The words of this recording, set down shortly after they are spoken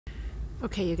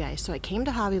Okay, you guys, so I came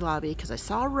to Hobby Lobby because I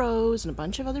saw Rose and a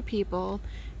bunch of other people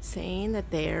saying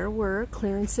that there were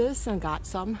clearances and got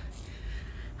some.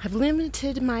 I've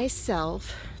limited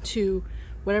myself to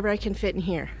whatever I can fit in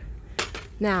here.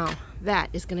 Now, that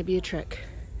is going to be a trick.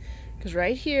 Because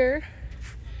right here,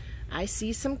 I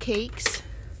see some cakes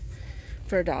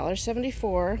for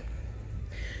 $1.74.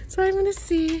 So I'm going to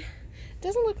see. It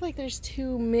doesn't look like there's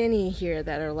too many here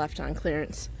that are left on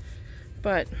clearance.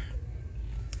 But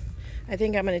I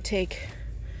think I'm going to take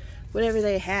whatever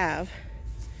they have.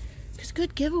 Because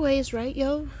good giveaways, right,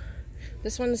 yo?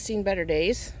 This one has seen better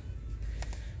days.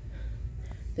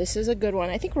 This is a good one.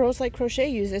 I think Rose Like Crochet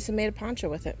used this and made a poncho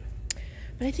with it.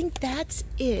 But I think that's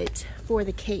it for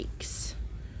the cakes.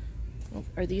 Oh,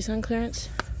 are these on clearance?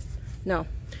 No.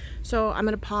 So I'm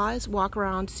going to pause, walk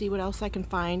around, see what else I can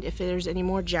find, if there's any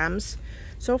more gems.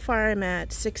 So far I'm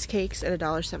at 6 cakes at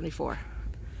 $1.74.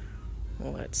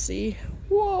 Well, let's see.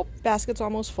 Whoa, basket's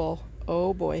almost full.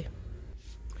 Oh boy.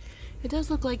 It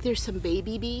does look like there's some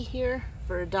baby bee here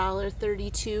for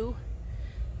 $1.32.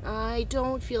 I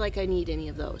don't feel like I need any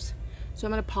of those. So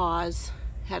I'm going to pause,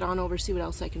 head on over, see what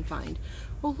else I can find.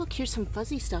 Oh look, here's some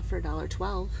fuzzy stuff for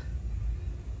 $1.12.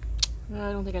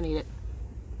 I don't think I need it.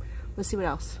 Let's see what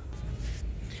else.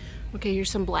 Okay,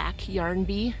 here's some black yarn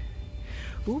bee.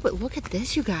 Ooh, but look at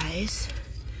this, you guys.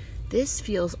 This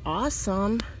feels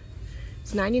awesome.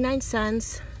 It's 99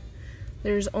 cents.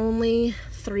 There's only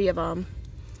 3 of them.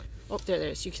 Oh, there it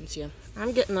is. You can see them.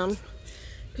 I'm getting them.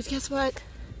 Because guess what?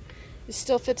 It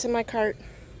still fits in my cart.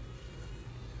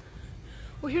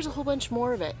 Well, here's a whole bunch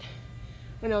more of it.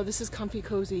 I know, this is comfy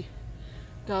cozy.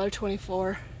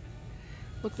 $1.24.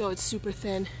 Look though, it's super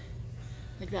thin.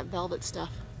 Like that velvet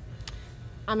stuff.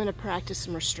 I'm going to practice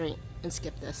some restraint and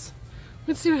skip this.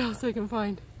 Let's see what else I can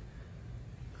find.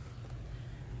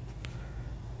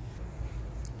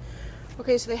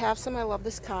 Okay, so they have some I Love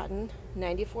This Cotton,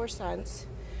 94 cents.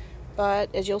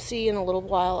 But as you'll see in a little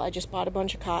while, I just bought a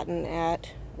bunch of cotton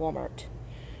at Walmart.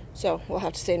 So we'll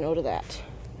have to say no to that.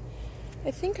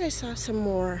 I think I saw some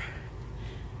more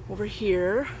over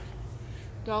here.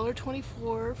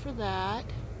 $1.24 for that.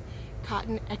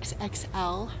 Cotton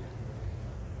XXL.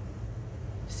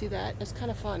 See that? That's kind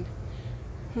of fun.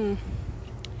 And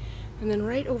then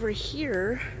right over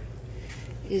here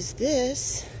is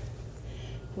this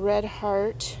Red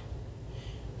Heart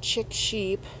Chick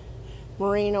Sheep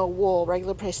Merino Wool,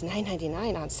 regular price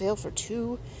 $9.99, on sale for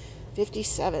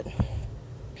 $2.57.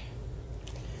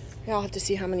 I'll have to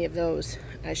see how many of those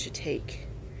I should take.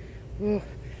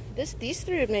 These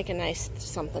 3 would make a nice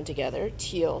something together.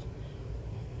 Teal,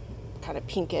 kind of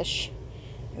pinkish,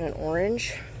 and an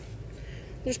orange.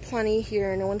 There's plenty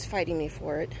here. No one's fighting me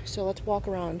for it. So let's walk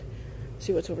around,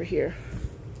 see what's over here.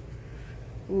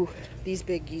 Ooh, these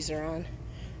biggies are on.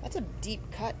 That's a deep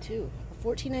cut too.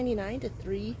 $14.99 to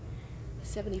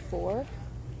 $3.74.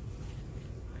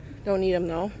 Don't need them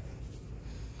though.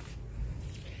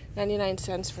 99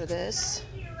 cents for this.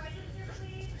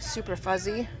 Super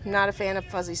fuzzy. Not a fan of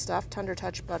fuzzy stuff. Tender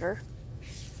Touch butter.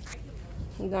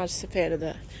 I'm not a fan of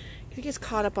the. It gets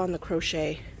caught up on the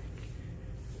crochet.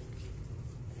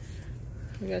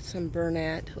 We got some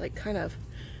Bernat, like kind of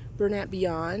Bernat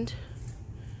Beyond.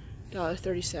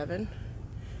 $1.37.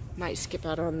 Might skip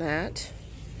out on that.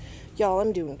 Y'all,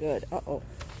 I'm doing good. Uh-oh.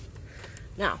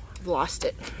 Now, I've lost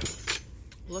it.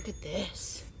 Look at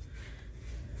this.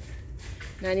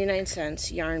 99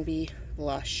 cents, Yarn Bee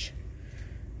Blush.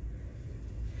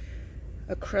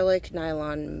 Acrylic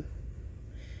nylon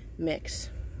mix.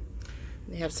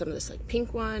 They have some of this like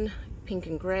pink one, pink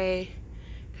and gray,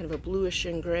 kind of a bluish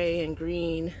and gray and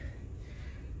green,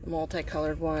 a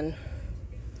multicolored one.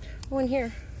 Oh, and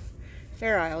here,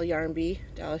 Fair Isle Yarn Bee,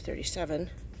 $1.37.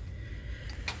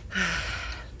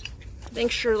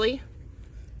 Thanks, Shirley.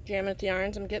 Jamming at the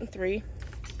yarns. I'm getting 3.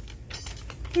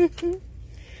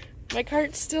 My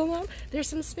cart's still up. There's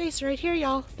some space right here,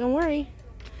 y'all. Don't worry.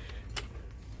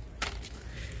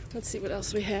 Let's see what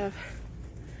else we have.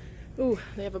 Ooh,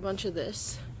 they have a bunch of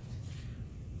this.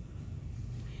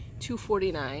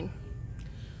 $2.49.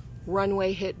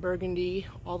 Runway Hit Burgundy.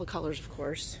 All the colors, of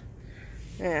course.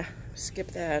 Yeah, skip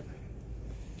that.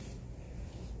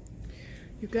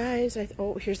 You guys,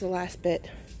 oh, here's the last bit.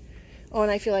 Oh,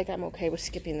 and I feel like I'm okay with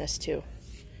skipping this too.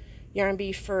 Yarn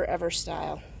Bee Forever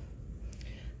Style.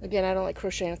 Again, I don't like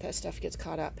crocheting if that stuff gets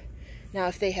caught up. Now,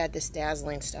 if they had this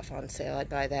dazzling stuff on sale, I'd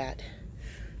buy that.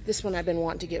 This one I've been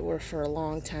wanting to get for a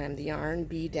long time. The Yarn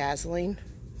Bee Dazzling.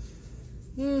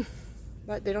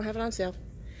 But they don't have it on sale.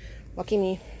 Lucky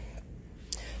me.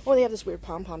 Oh, they have this weird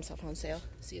pom-pom stuff on sale.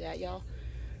 See that, y'all?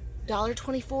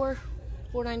 $1.24,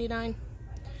 $4.99.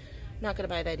 Not gonna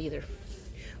buy that either.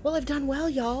 Well, I've done well,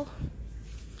 y'all.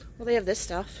 Well, they have this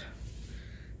stuff.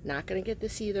 Not gonna get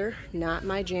this either. Not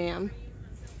my jam.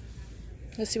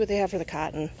 Let's see what they have for the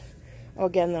cotton. Oh,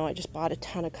 again, though, I just bought a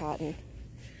ton of cotton.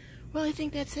 Well, I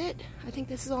think that's it. I think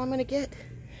this is all I'm gonna get.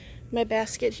 My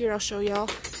basket here, I'll show y'all.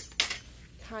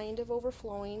 Kind of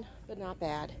overflowing, but not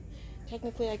bad.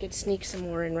 Technically, I could sneak some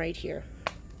more in right here.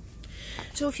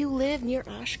 So if you live near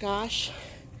Oshkosh,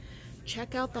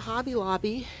 check out the Hobby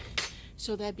Lobby.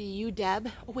 So that'd be you, Deb.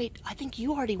 Oh, wait, I think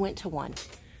you already went to one.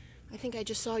 I think I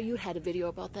just saw you had a video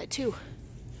about that too.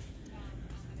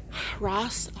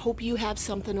 Ross, hope you have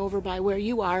something over by where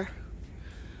you are.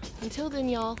 Until then,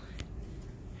 y'all,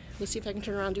 let's see if I can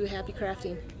turn around and do happy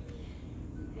crafting.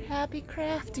 Happy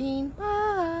crafting.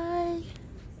 Bye.